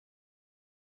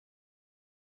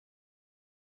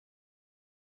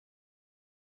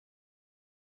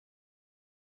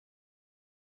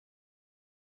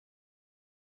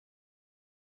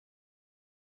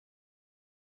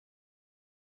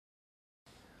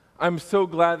I'm so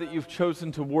glad that you've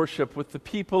chosen to worship with the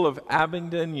people of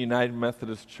Abingdon United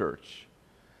Methodist Church.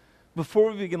 Before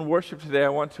we begin worship today, I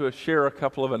want to share a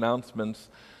couple of announcements.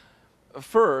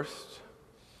 First,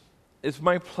 it's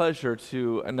my pleasure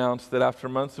to announce that after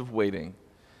months of waiting,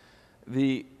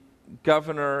 the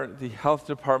governor, the health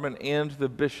department, and the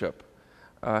bishop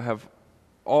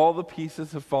all the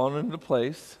pieces have fallen into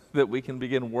place that we can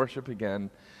begin worship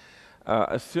again,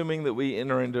 assuming that we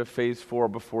enter into phase 4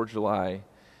 before July.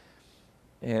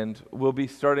 And we'll be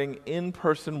starting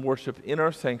in-person worship in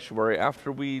our sanctuary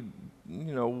after we,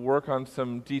 work on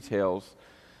some details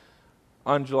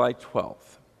on July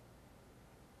 12th.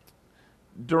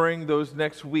 During those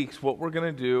next weeks, what we're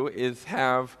going to do is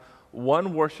have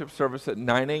one worship service at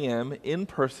 9 a.m. in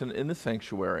person in the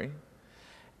sanctuary,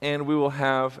 and we will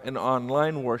have an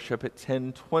online worship at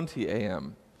 10:20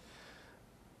 a.m.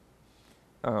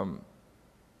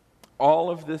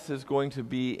 All of this is going to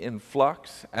be in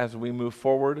flux as we move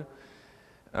forward,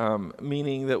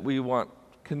 meaning that we want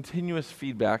continuous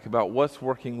feedback about what's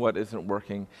working, what isn't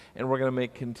working, and we're going to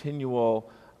make continual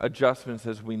adjustments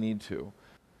as we need to.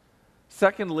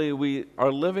 Secondly, we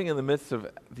are living in the midst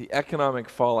of the economic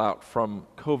fallout from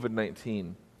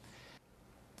COVID-19.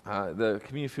 The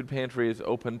community food pantry is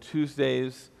open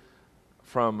Tuesdays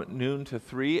from noon to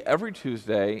 3 every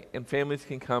Tuesday, and families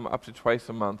can come up to twice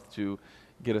a month to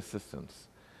get assistance.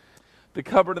 The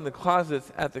cupboard and the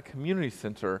closets at the community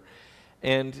center,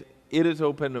 and it is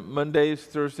open Mondays,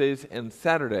 Thursdays, and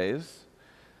Saturdays,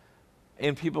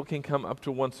 and people can come up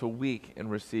to once a week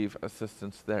and receive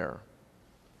assistance there.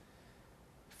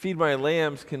 Feed My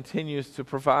Lambs continues to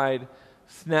provide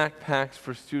snack packs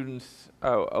for students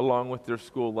along with their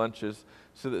school lunches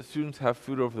so that students have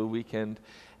food over the weekend.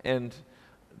 And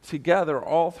together,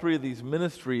 all three of these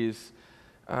ministries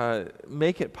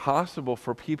make it possible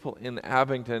for people in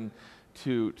Abingdon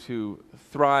to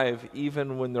thrive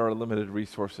even when there are limited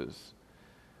resources.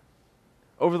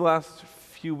 Over the last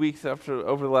few weeks, over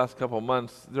the last couple of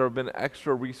months, there have been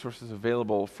extra resources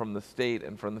available from the state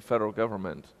and from the federal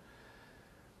government.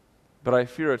 But I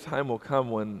fear a time will come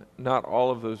when not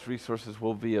all of those resources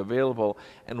will be available,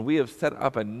 and we have set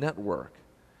up a network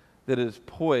that is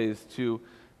poised to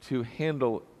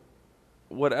handle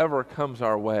whatever comes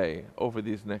our way over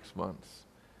these next months.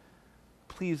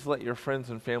 Please let your friends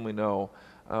and family know,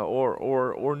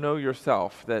 or know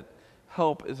yourself, that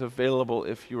help is available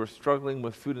if you are struggling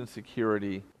with food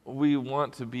insecurity. We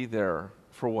want to be there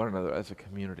for one another as a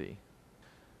community.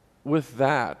 With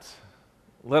that,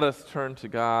 let us turn to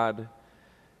God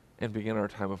and begin our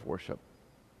time of worship.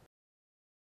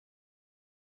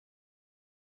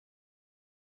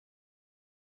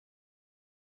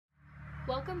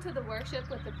 Welcome to the worship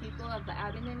with the people of the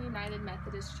Abingdon United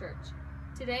Methodist Church.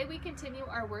 Today we continue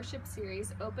our worship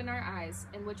series, Open Our Eyes,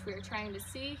 in which we are trying to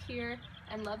see, hear,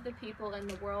 and love the people in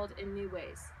the world in new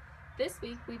ways. This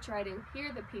week we try to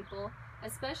hear the people,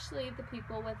 especially the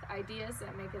people with ideas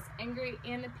that make us angry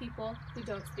and the people who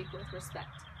don't speak with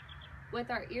respect.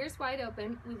 With our ears wide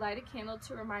open, we light a candle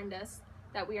to remind us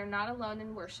that we are not alone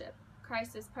in worship.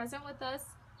 Christ is present with us,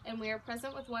 and we are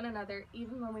present with one another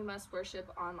even when we must worship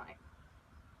online.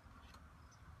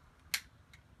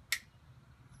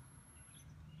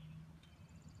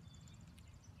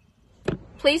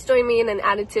 Please join me in an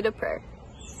attitude of prayer.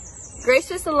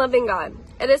 Gracious and loving God,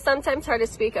 it is sometimes hard to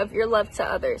speak of your love to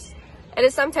others. It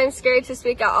is sometimes scary to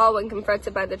speak at all when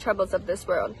confronted by the troubles of this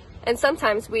world, and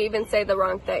sometimes we even say the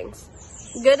wrong things.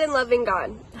 Good and loving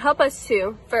God, help us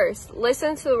to, first,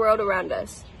 listen to the world around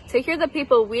us, to hear the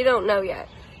people we don't know yet,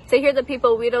 to hear the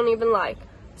people we don't even like,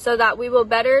 so that we will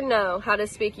better know how to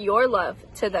speak your love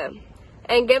to them.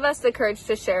 And give us the courage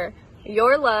to share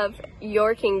your love,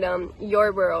 your kingdom,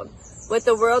 your world, with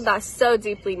the world that so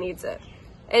deeply needs it.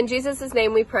 In Jesus'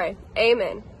 name we pray.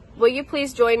 Amen. Will you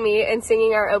please join me in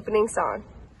singing our opening song?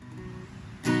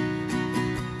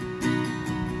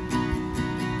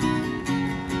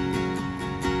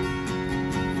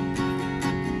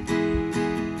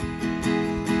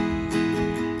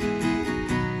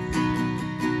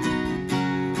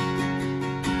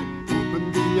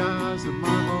 Open the eyes of my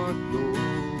heart, Lord.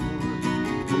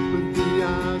 Open the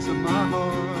eyes of my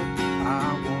heart.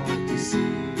 I want to see you.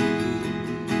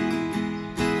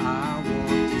 I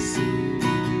want to see you.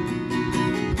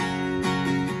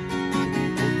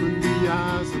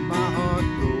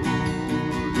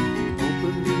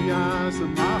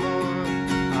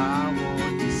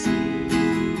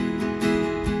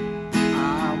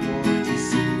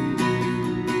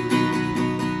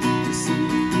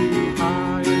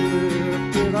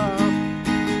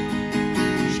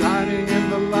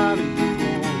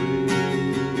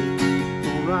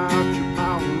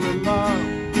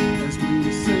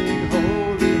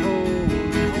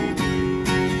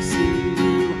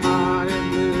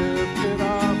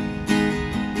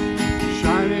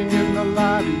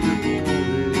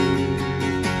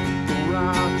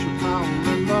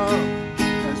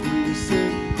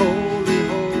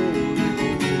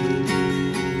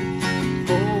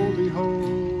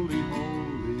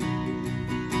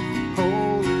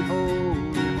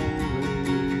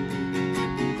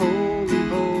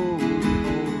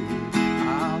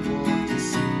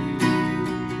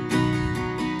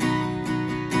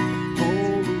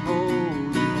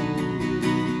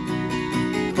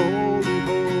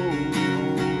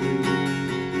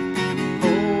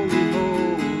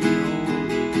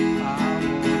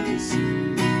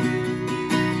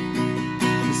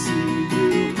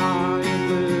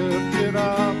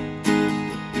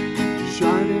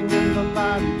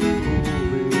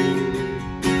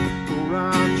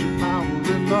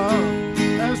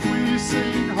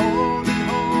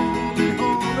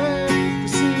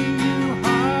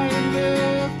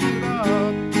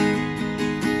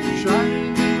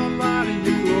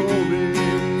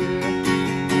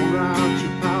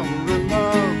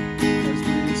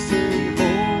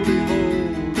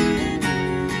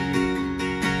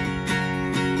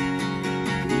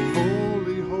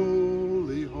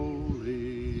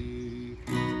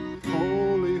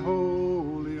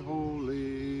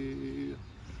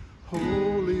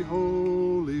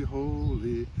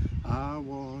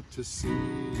 to see you.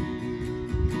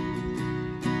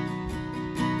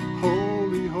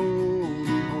 Holy,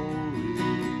 holy, holy,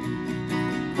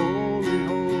 holy,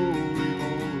 holy,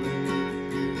 holy,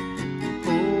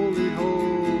 holy, holy,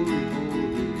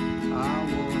 holy, I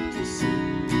want to see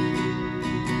you.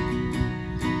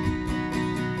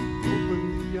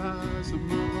 Open the eyes of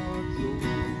my heart, Lord.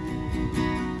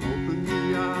 Open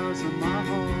the eyes of my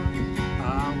heart. I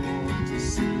want to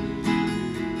see you.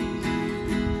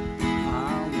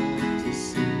 I want to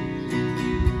see you.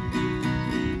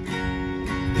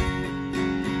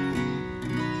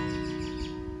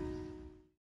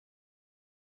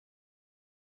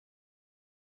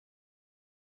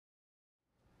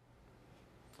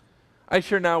 I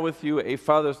share now with you a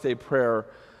Father's Day prayer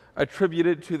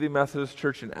attributed to the Methodist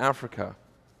Church in Africa.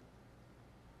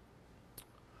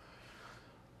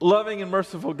 Loving and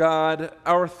merciful God,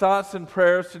 our thoughts and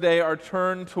prayers today are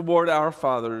turned toward our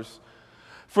fathers.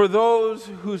 For those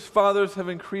whose fathers have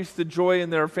increased the joy in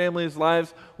their families'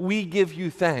 lives, we give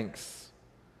you thanks.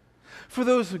 For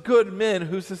those good men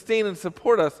who sustain and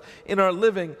support us in our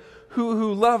living,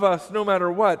 who love us no matter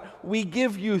what, we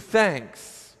give you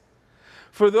thanks.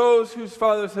 For those whose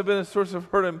fathers have been a source of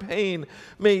hurt and pain,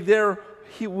 may their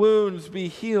wounds be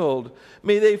healed.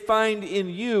 May they find in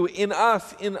you, in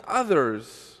us, in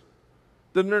others,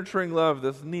 the nurturing love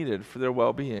that's needed for their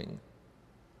well-being.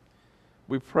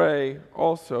 We pray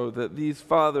also that these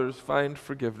fathers find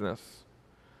forgiveness.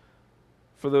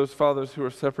 For those fathers who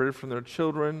are separated from their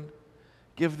children,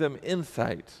 give them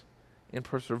insight and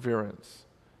perseverance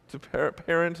to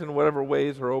parent in whatever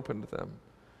ways are open to them.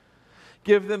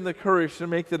 Give them the courage to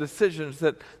make the decisions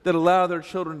that allow their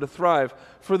children to thrive.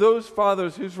 For those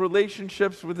fathers whose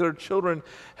relationships with their children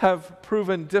have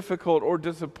proven difficult or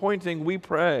disappointing, we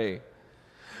pray.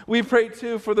 We pray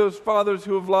too for those fathers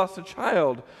who have lost a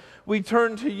child. We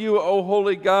turn to you, O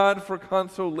holy God, for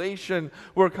consolation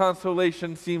where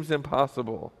consolation seems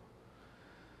impossible.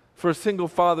 For single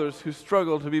fathers who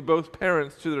struggle to be both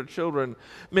parents to their children,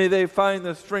 may they find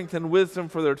the strength and wisdom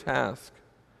for their task.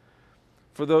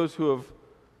 For those who have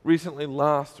recently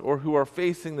lost or who are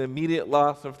facing the immediate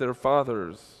loss of their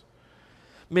fathers,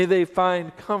 may they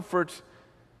find comfort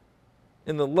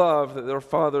in the love that their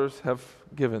fathers have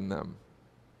given them.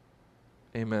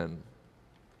 Amen.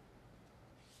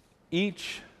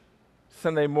 Each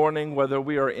Sunday morning, whether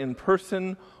we are in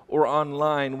person or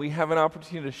online, we have an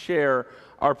opportunity to share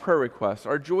our prayer requests,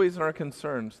 our joys and our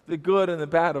concerns, the good and the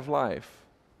bad of life.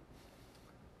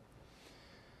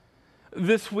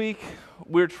 This week,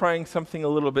 we're trying something a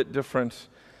little bit different.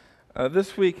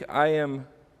 This week, I am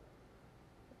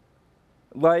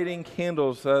lighting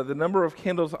candles, the number of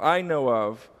candles I know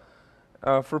of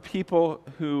for people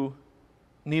who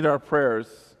need our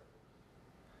prayers.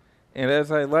 And as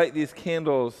I light these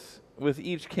candles, with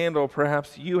each candle,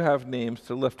 perhaps you have names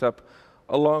to lift up,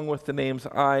 along with the names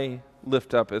I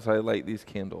lift up as I light these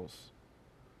candles.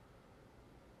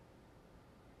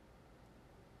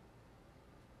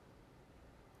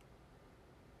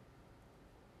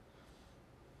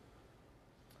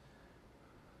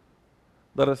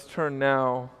 Let us turn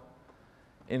now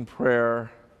in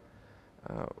prayer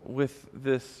with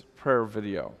this prayer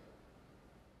video.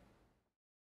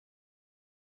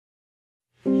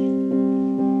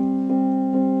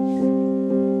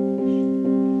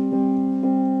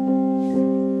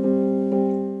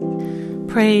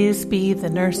 Praise be the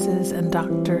nurses and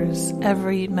doctors,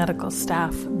 every medical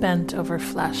staff bent over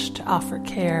flesh to offer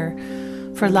care,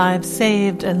 for lives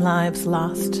saved and lives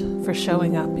lost, for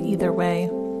showing up either way.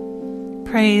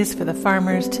 Praise for the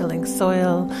farmers tilling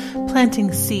soil,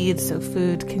 planting seeds so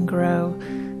food can grow,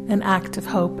 an act of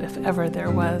hope if ever there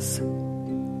was.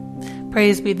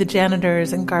 Praise be the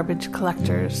janitors and garbage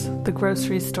collectors, the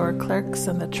grocery store clerks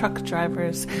and the truck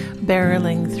drivers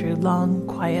barreling through long,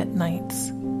 quiet nights.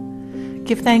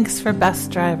 Give thanks for bus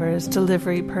drivers,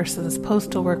 delivery persons,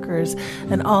 postal workers,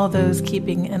 and all those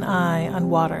keeping an eye on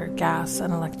water, gas,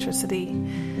 and electricity.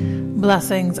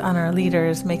 Blessings on our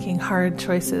leaders making hard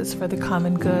choices for the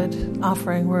common good,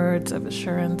 offering words of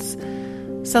assurance.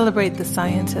 Celebrate the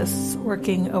scientists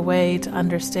working away to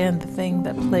understand the thing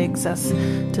that plagues us,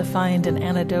 to find an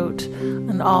antidote,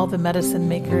 and all the medicine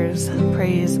makers.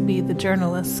 Praise be the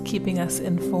journalists keeping us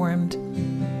informed.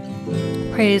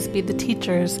 Praise be the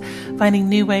teachers finding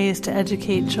new ways to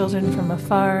educate children from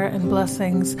afar, and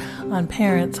blessings on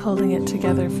parents holding it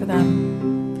together for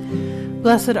them.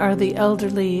 Blessed are the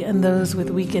elderly and those with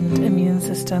weakened immune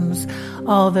systems,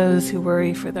 all those who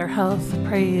worry for their health.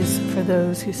 Praise for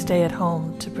those who stay at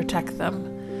home to protect them.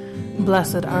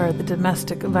 Blessed are the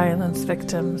domestic violence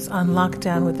victims on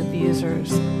lockdown with abusers,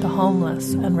 the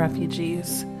homeless and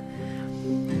refugees.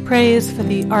 Praise for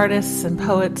the artists and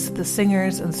poets, the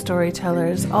singers and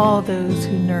storytellers, all those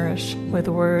who nourish with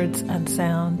words and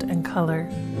sound and color.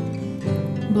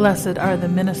 Blessed are the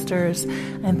ministers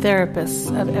and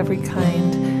therapists of every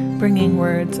kind, bringing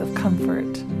words of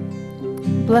comfort.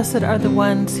 Blessed are the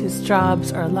ones whose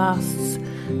jobs are lost,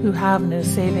 who have no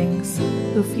savings,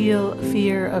 who feel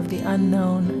fear of the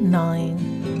unknown gnawing.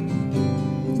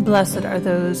 Blessed are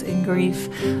those in grief,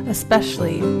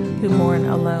 especially who mourn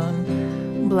alone.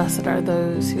 Blessed are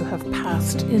those who have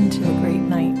passed into the great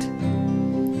night.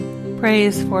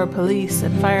 Praise for police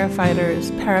and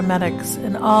firefighters, paramedics,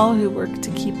 and all who work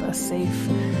to keep us safe.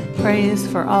 Praise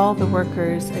for all the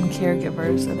workers and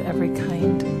caregivers of every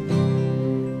kind.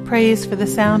 Praise for the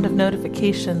sound of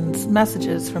notifications,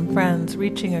 messages from friends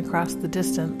reaching across the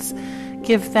distance.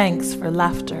 Give thanks for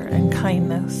laughter and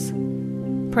kindness.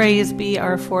 Praise be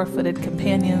our four-footed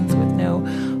companions with no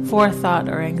forethought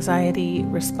or anxiety,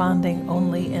 responding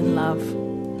only in love.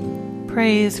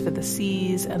 Praise for the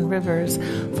seas and rivers,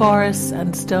 forests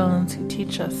and stones who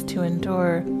teach us to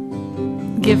endure.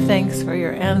 Give thanks for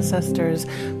your ancestors,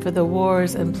 for the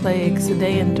wars and plagues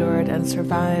they endured and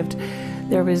survived.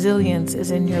 Their resilience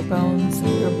is in your bones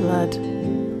and your blood.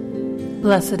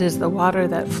 Blessed is the water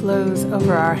that flows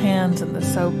over our hands and the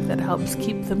soap that helps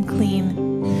keep them clean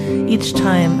each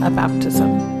time a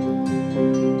baptism.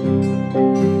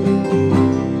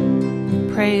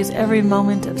 Praise every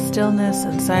moment of stillness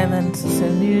and silence so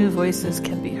new voices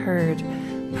can be heard.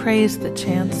 Praise the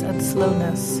chants and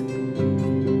slowness.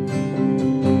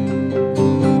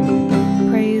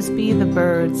 Praise be the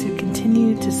birds who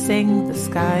continue to sing the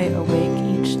sky awake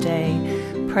each day.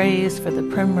 Praise for the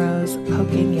primrose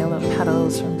poking yellow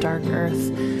petals from dark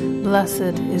earth.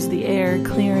 Blessed is the air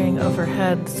clearing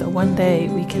overhead so one day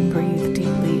we can breathe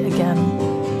deeply again.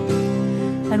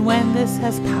 And when this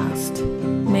has passed,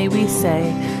 may we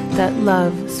say that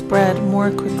love spread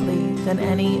more quickly than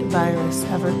any virus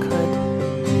ever could.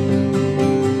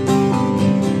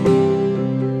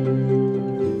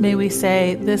 May we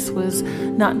say this was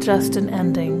not just an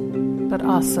ending, but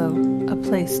also a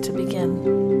place to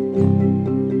begin.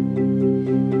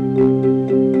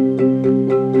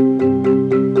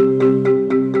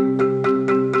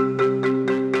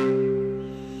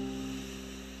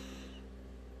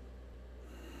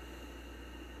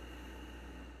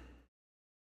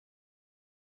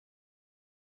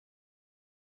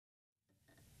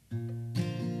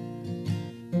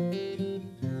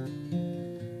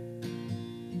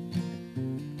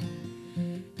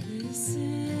 This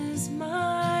is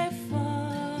my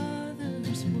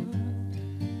Father's world,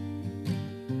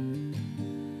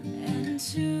 and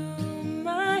to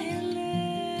my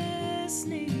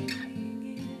listening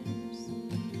ears,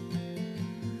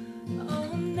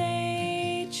 all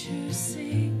nature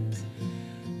sings,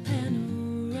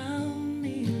 and around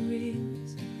me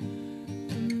rings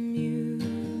the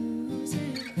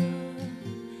music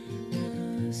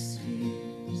of the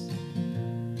spheres.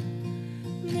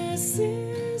 This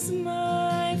is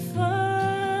my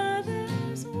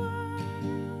Father's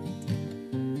world.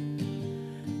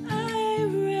 I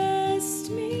rest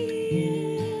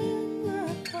me in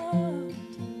the thought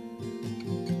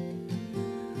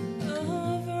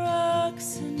of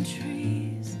rocks and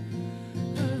trees,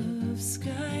 of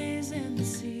skies and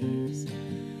seas.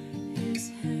 His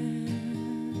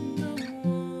hand the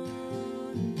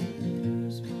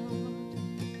wonders wrought.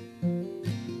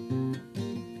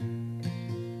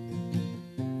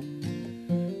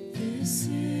 This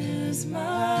is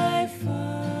my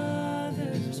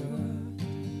Father's world.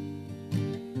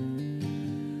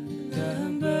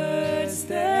 The birds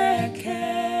their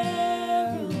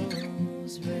carols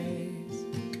raise,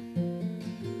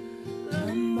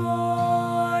 the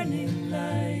morning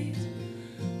light,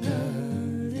 the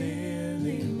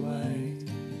lily white,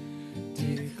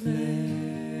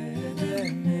 declare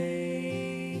their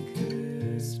Maker's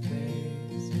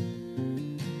praise.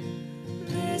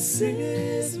 This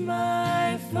is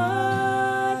my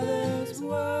Father's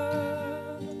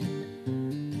world.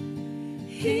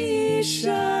 He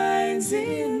shines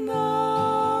in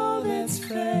all that's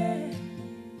fair,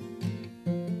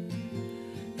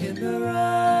 in the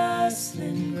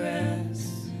rustling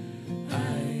grass.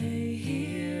 I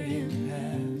hear him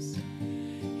pass.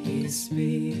 He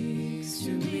speaks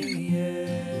to me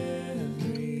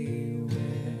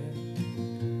everywhere.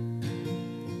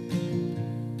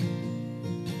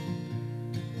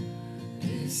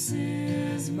 This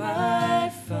is my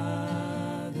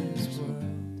Father's world.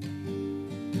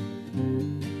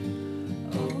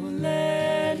 Oh,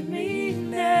 let me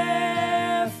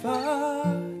never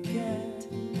forget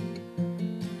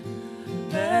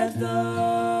that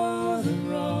though the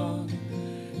wrong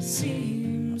seems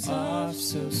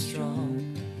so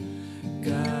strong.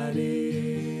 God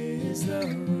is the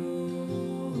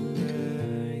ruler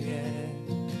yet.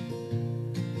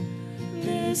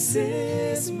 This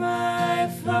is my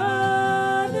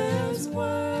Father's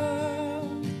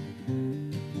world.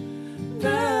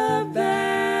 The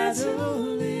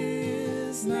battle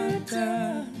is not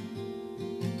done.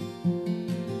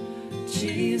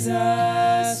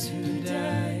 Jesus who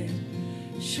died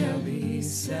shall be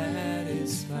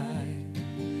satisfied,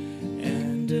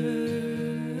 and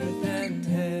earth and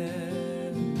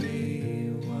heaven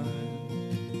be one,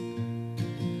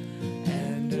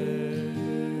 and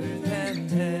earth and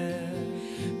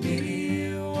heaven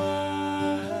be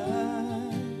one,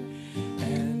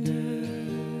 and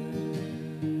earth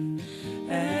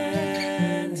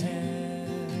and heaven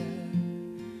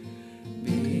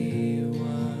be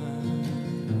one.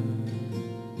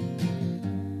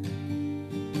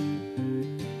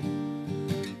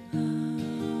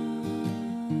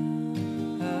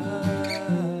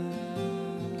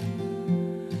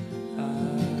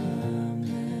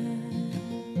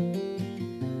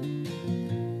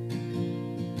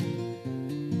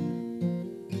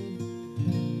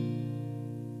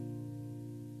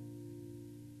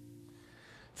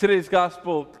 Today's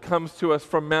gospel comes to us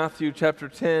from Matthew chapter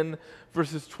 10,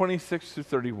 verses 26 to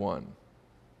 31.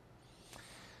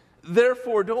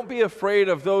 Therefore, don't be afraid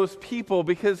of those people,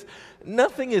 because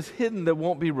nothing is hidden that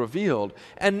won't be revealed,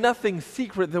 and nothing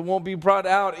secret that won't be brought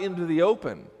out into the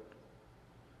open.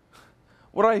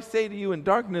 What I say to you in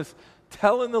darkness,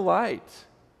 tell in the light.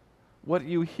 What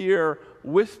you hear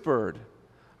whispered,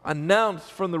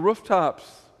 announced from the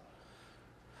rooftops.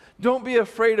 Don't be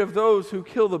afraid of those who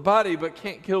kill the body but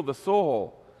can't kill the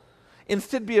soul.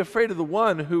 Instead, be afraid of the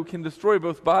one who can destroy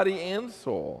both body and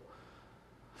soul.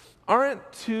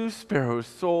 Aren't 2 sparrows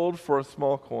sold for a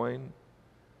small coin?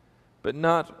 But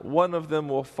not one of them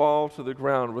will fall to the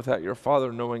ground without your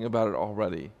Father knowing about it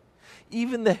already.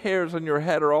 Even the hairs on your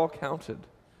head are all counted.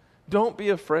 Don't be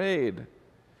afraid.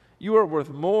 You are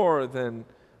worth more than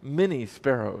many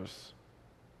sparrows.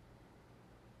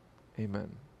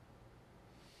 Amen.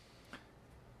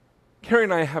 Carrie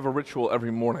and I have a ritual every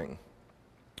morning.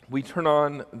 We turn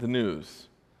on the news.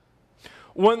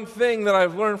 One thing that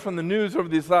I've learned from the news over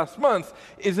these last months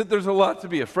is that there's a lot to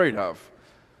be afraid of.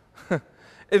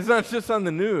 It's not just on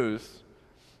the news.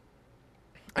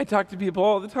 I talk to people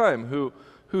all the time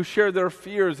who share their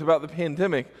fears about the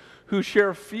pandemic, who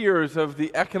share fears of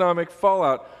the economic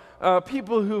fallout,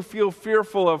 people who feel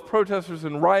fearful of protesters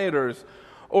and rioters,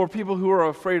 or people who are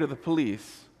afraid of the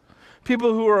police.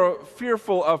 People who are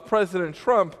fearful of President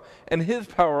Trump and his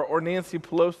power, or Nancy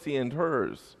Pelosi and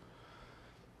hers.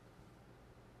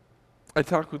 I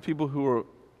talk with people who are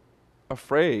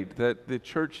afraid that the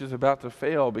church is about to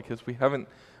fail because we haven't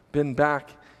been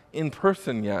back in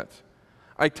person yet.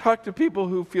 I talk to people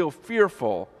who feel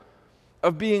fearful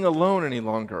of being alone any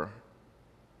longer.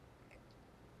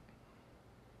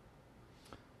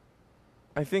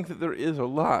 I think that there is a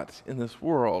lot in this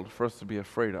world for us to be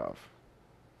afraid of.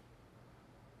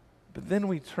 But then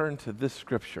we turn to this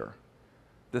scripture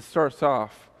that starts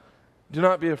off, do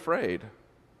not be afraid.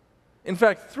 In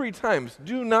fact, 3 times,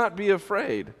 do not be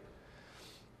afraid.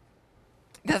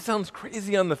 That sounds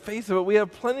crazy on the face of it. We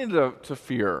have plenty to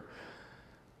fear.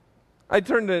 I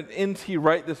turned to N.T.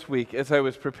 Wright this week as I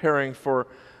was preparing for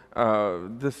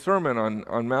this sermon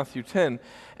on Matthew 10.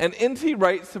 And N.T.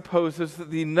 Wright supposes that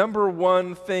the number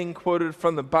one thing quoted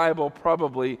from the Bible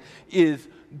probably is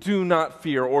do not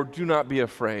fear or do not be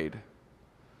afraid.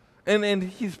 And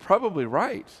he's probably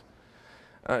right.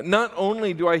 Not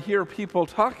only do I hear people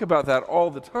talk about that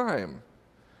all the time,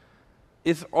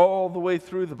 it's all the way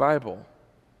through the Bible.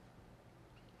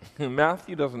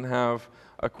 Matthew doesn't have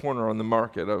a corner on the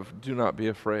market of do not be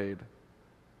afraid.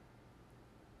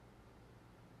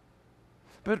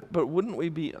 But wouldn't we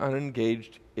be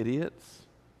unengaged idiots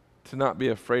to not be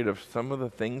afraid of some of the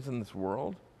things in this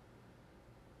world?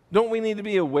 Don't we need to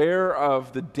be aware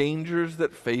of the dangers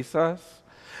that face us?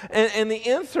 And the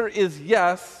answer is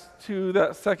yes to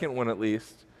that second one at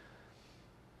least.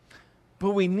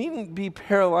 But we needn't be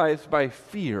paralyzed by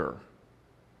fear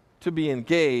to be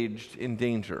engaged in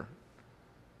danger.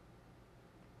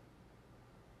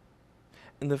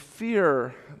 And the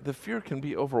fear can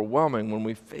be overwhelming when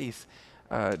we face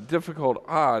difficult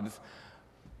odds.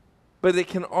 But it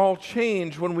can all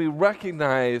change when we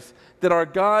recognize that our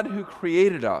God who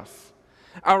created us,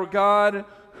 our God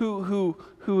who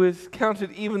has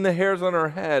counted even the hairs on our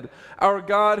head, our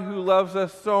God who loves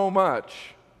us so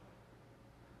much,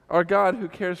 our God who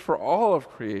cares for all of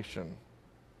creation,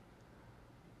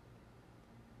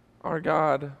 our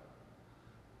God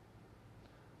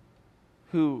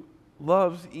who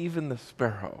loves even the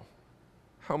sparrow,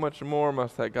 how much more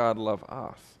must that God love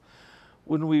us?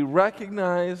 When we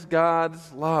recognize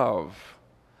God's love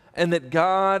and that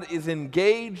God is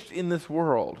engaged in this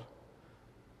world,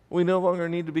 we no longer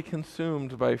need to be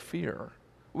consumed by fear.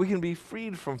 We can be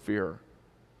freed from fear.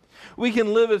 We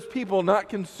can live as people not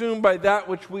consumed by that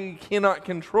which we cannot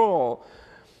control,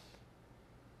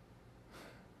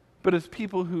 but as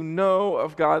people who know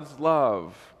of God's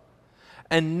love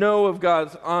and know of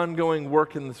God's ongoing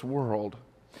work in this world.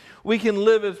 We can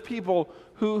live as people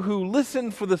who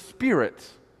listen for the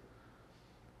Spirit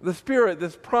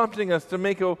that's prompting us to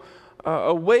make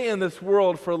a way in this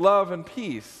world for love and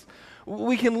peace.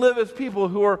 We can live as people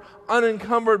who are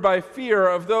unencumbered by fear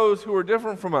of those who are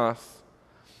different from us.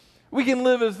 We can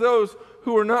live as those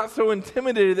who are not so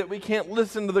intimidated that we can't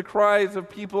listen to the cries of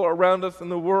people around us in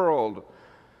the world.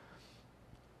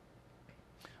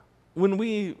 When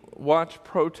we watch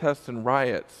protests and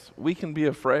riots, we can be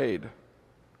afraid.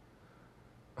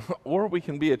 Or we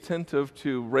can be attentive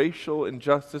to racial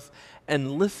injustice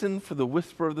and listen for the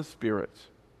whisper of the Spirit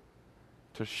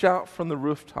to shout from the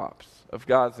rooftops of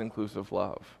God's inclusive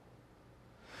love.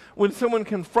 When someone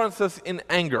confronts us in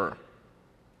anger,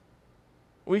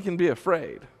 we can be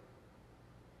afraid.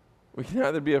 We can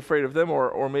either be afraid of them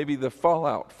or maybe the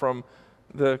fallout from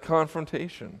the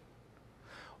confrontation.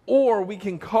 Or we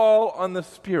can call on the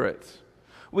Spirit.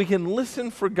 We can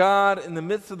listen for God in the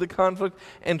midst of the conflict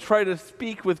and try to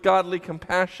speak with godly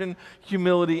compassion,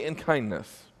 humility, and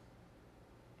kindness.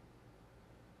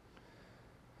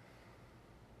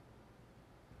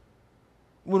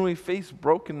 When we face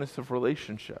brokenness of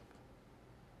relationship,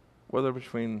 whether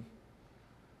between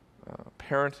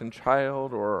parent and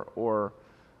child or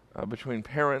between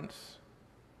parents,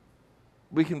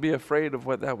 we can be afraid of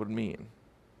what that would mean.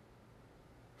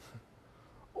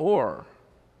 Or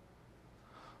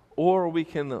we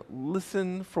can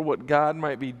listen for what God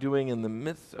might be doing in the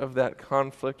midst of that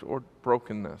conflict or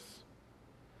brokenness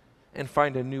and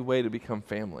find a new way to become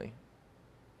family.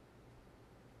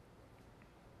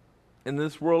 In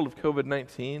this world of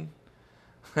COVID-19,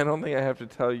 I don't think I have to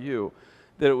tell you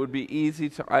that it would be easy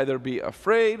to either be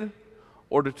afraid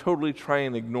or to totally try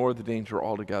and ignore the danger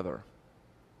altogether.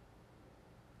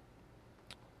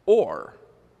 Or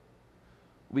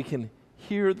we can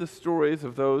hear the stories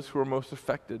of those who are most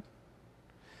affected,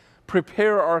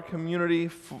 prepare our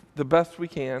community the best we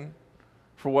can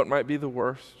for what might be the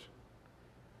worst,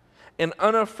 and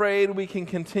unafraid we can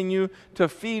continue to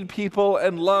feed people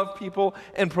and love people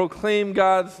and proclaim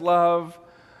God's love,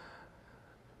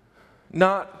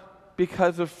 not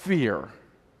because of fear,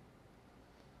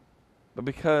 but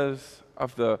because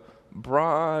of the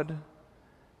broad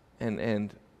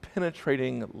and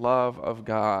penetrating love of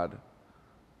God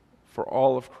for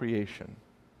all of creation.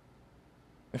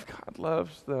 If God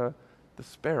loves the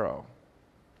sparrow,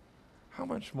 how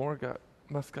much more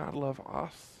must God love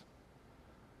us?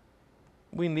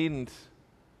 We needn't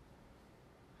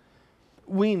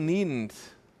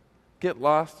get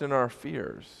lost in our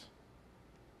fears.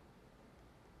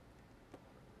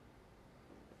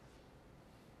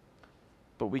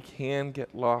 But we can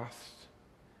get lost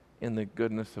in the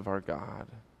goodness of our God.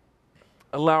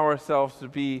 Allow ourselves to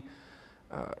be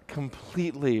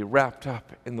completely wrapped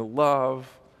up in the love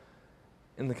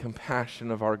and the compassion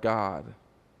of our God,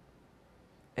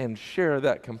 and share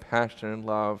that compassion and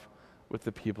love with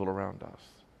the people around us.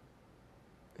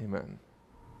 Amen.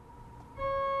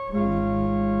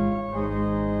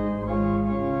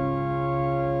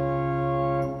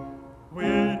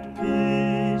 With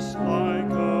peace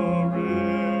like a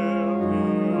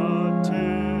river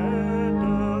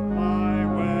attendeth my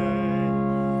way,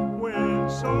 when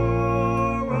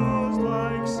sorrows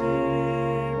like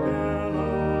sea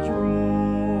billows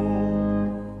roll,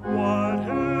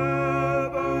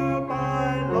 whatever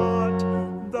my lot,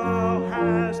 thou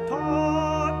hast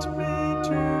taught me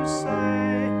to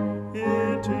say,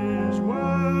 it is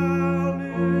well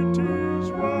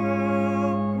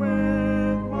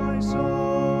with my soul.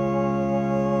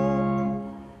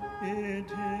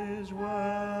 It is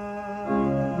well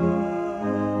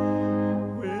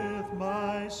with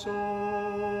my soul.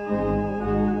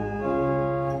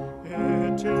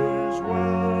 It is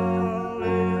well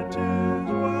with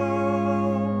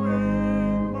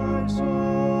my soul.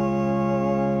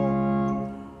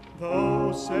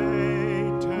 Though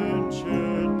Satan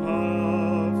should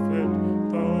buffet,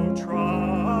 though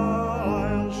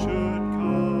trials should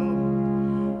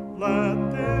come,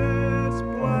 let this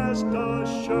blessed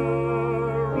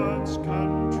assurance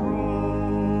control,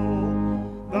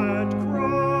 that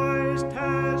Christ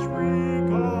has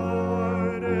regarded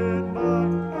my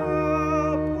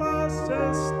helpless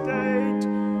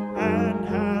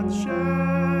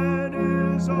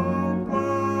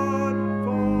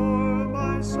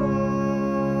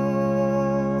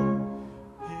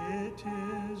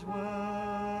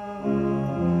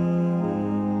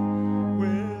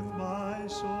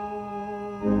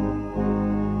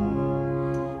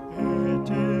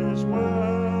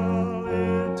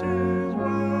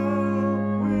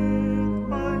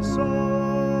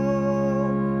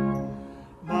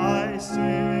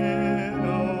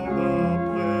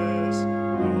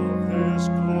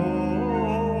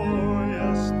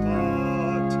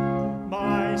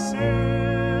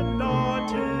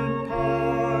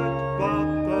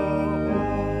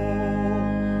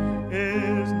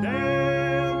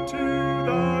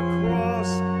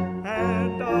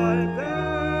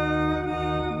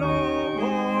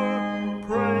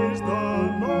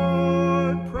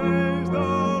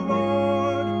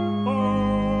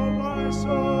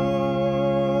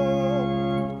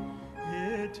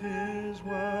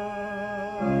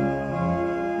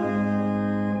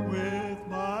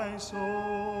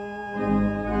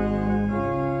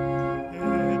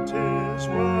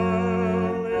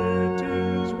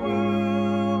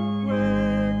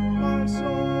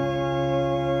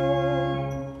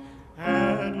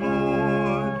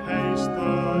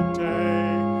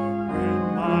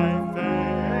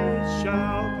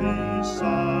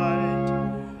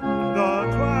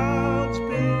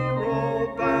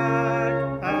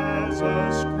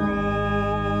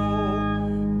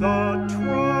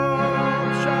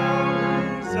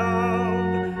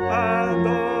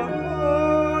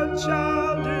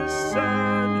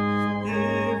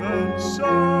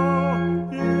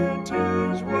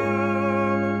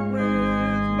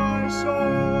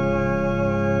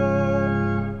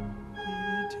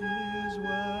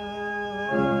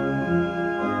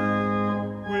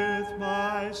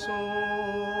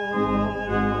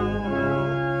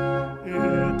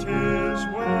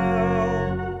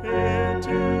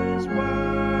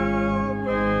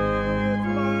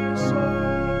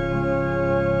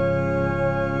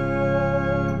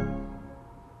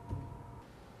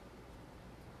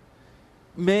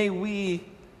May we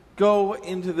go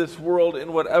into this world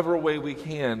in whatever way we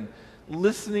can,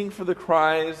 listening for the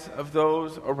cries of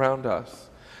those around us,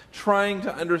 trying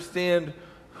to understand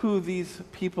who these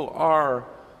people are,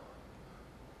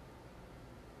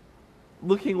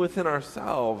 looking within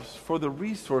ourselves for the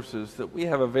resources that we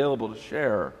have available to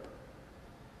share,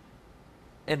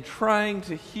 and trying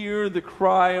to hear the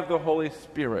cry of the Holy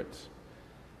Spirit,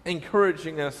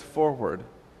 encouraging us forward,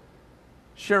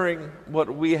 sharing what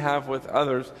we have with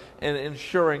others, and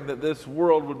ensuring that this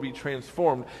world would be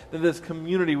transformed, that this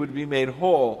community would be made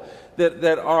whole,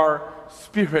 that our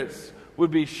spirits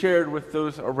would be shared with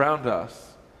those around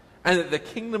us, and that the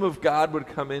kingdom of God would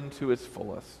come into its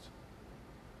fullest.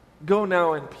 Go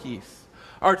now in peace.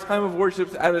 Our time of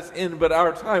worship's at its end, but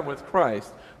our time with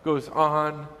Christ goes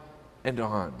on and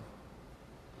on.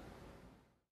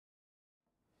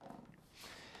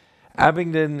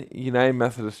 Abingdon United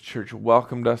Methodist Church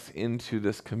welcomed us into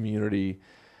this community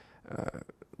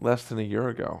less than a year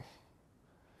ago.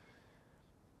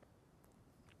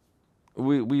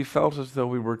 We felt as though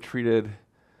we were treated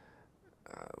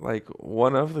like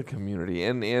one of the community,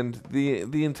 and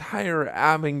the entire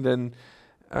Abingdon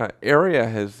area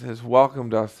has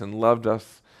welcomed us and loved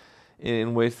us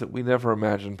in ways that we never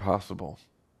imagined possible.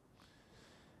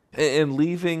 And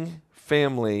leaving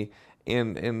family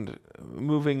and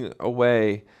moving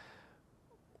away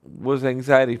was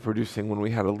anxiety producing when we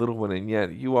had a little one, and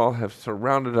yet you all have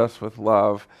surrounded us with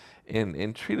love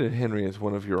and treated Henry as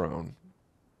one of your own.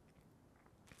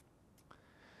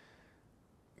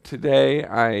 Today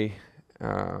I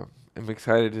am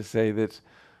excited to say that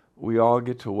we all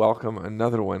get to welcome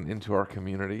another one into our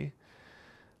community.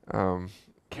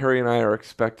 Carrie and I are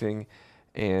expecting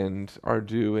and are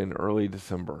due in early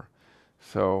December.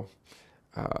 So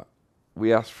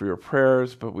we ask for your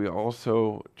prayers, but we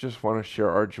also just want to share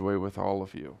our joy with all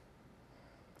of you.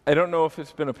 I don't know if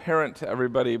it's been apparent to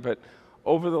everybody, but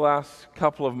over the last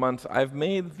couple of months, I've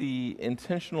made the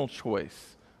intentional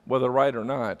choice, whether right or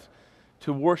not,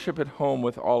 to worship at home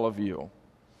with all of you.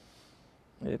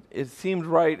 It seemed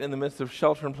right in the midst of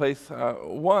shelter in place,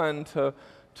 one,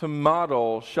 to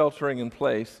model sheltering in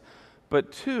place,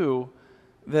 but two,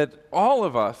 that all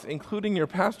of us, including your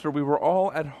pastor, we were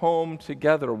all at home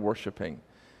together worshiping.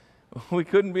 We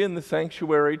couldn't be in the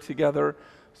sanctuary together,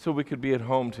 so we could be at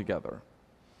home together.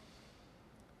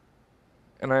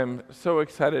 And I'm so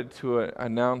excited to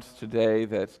announce today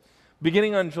that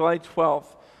beginning on July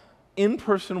 12th,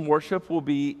 in-person worship will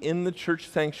be in the church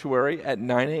sanctuary at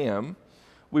 9 a.m.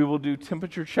 We will do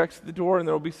temperature checks at the door, and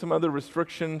there will be some other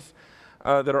restrictions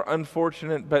that are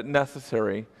unfortunate but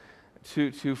necessary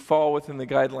to fall within the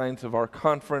guidelines of our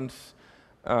conference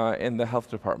and the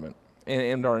health department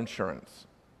and our insurance.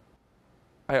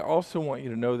 I also want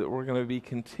you to know that we're going to be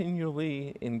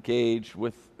continually engaged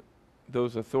with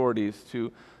those authorities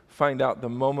to find out the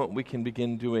moment we can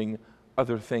begin doing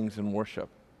other things in worship.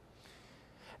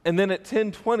 And then at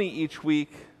 10:20 each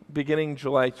week, beginning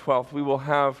July 12th, we will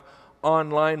have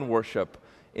online worship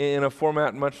in a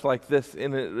format much like this,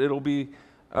 and it'll be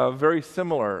very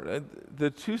similar. The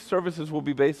two services will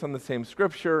be based on the same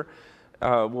scripture,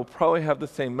 will probably have the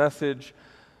same message,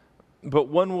 but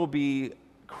one will be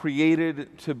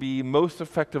created to be most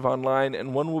effective online,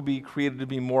 and one will be created to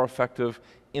be more effective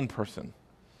in person.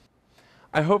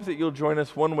 I hope that you'll join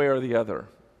us one way or the other,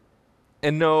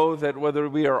 and know that whether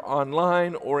we are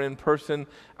online or in person,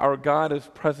 our God is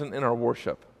present in our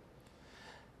worship.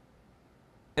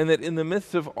 And that in the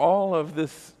midst of all of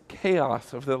this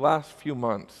chaos of the last few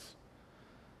months,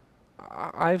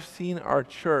 I've seen our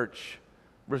church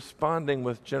responding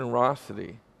with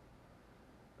generosity,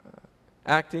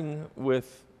 acting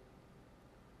with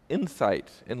insight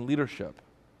and leadership.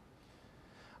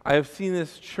 I have seen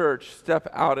this church step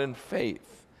out in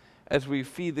faith as we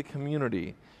feed the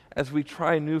community, as we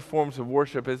try new forms of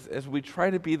worship, as we try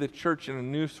to be the church in a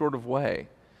new sort of way.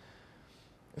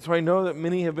 And so I know that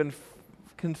many have been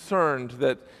concerned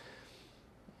that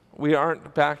we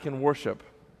aren't back in worship,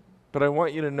 but I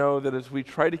want you to know that as we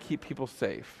try to keep people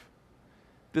safe,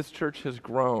 this church has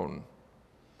grown.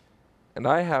 And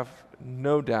I have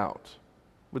no doubt,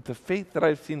 with the faith that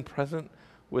I've seen present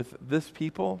with this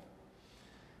people,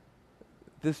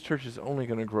 this church is only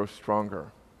going to grow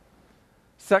stronger.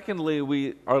 Secondly,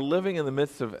 we are living in the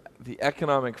midst of the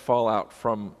economic fallout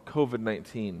from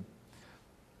COVID-19.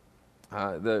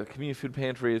 The community food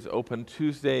pantry is open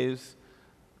Tuesdays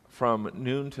from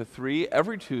noon to 3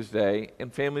 every Tuesday,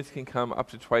 and families can come up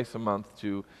to twice a month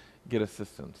to get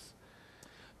assistance.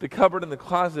 The cupboard and the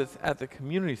closets at the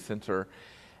community center,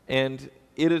 and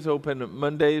it is open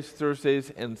Mondays, Thursdays,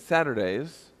 and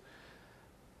Saturdays.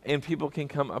 And people can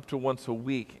come up to once a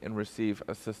week and receive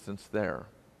assistance there.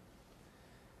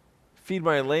 Feed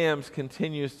My Lambs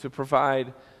continues to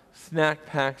provide snack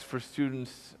packs for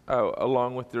students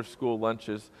along with their school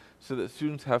lunches so that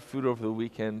students have food over the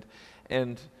weekend.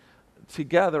 And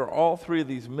together, all three of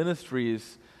these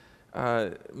ministries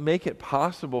make it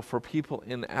possible for people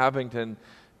in Abingdon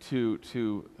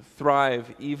to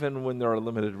thrive even when there are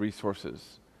limited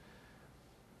resources.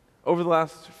 Over the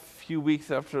last few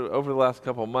weeks, over the last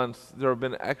couple of months, there have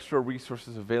been extra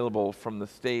resources available from the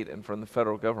state and from the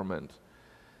federal government.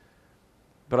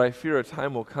 But I fear a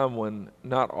time will come when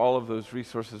not all of those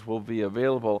resources will be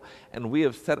available, and we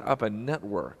have set up a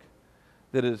network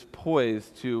that is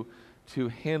poised to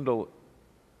handle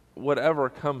whatever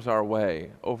comes our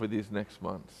way over these next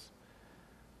months.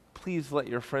 Please let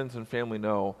your friends and family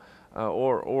know,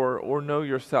 or know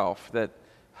yourself, that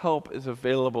help is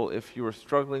available if you are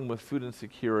struggling with food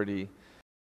insecurity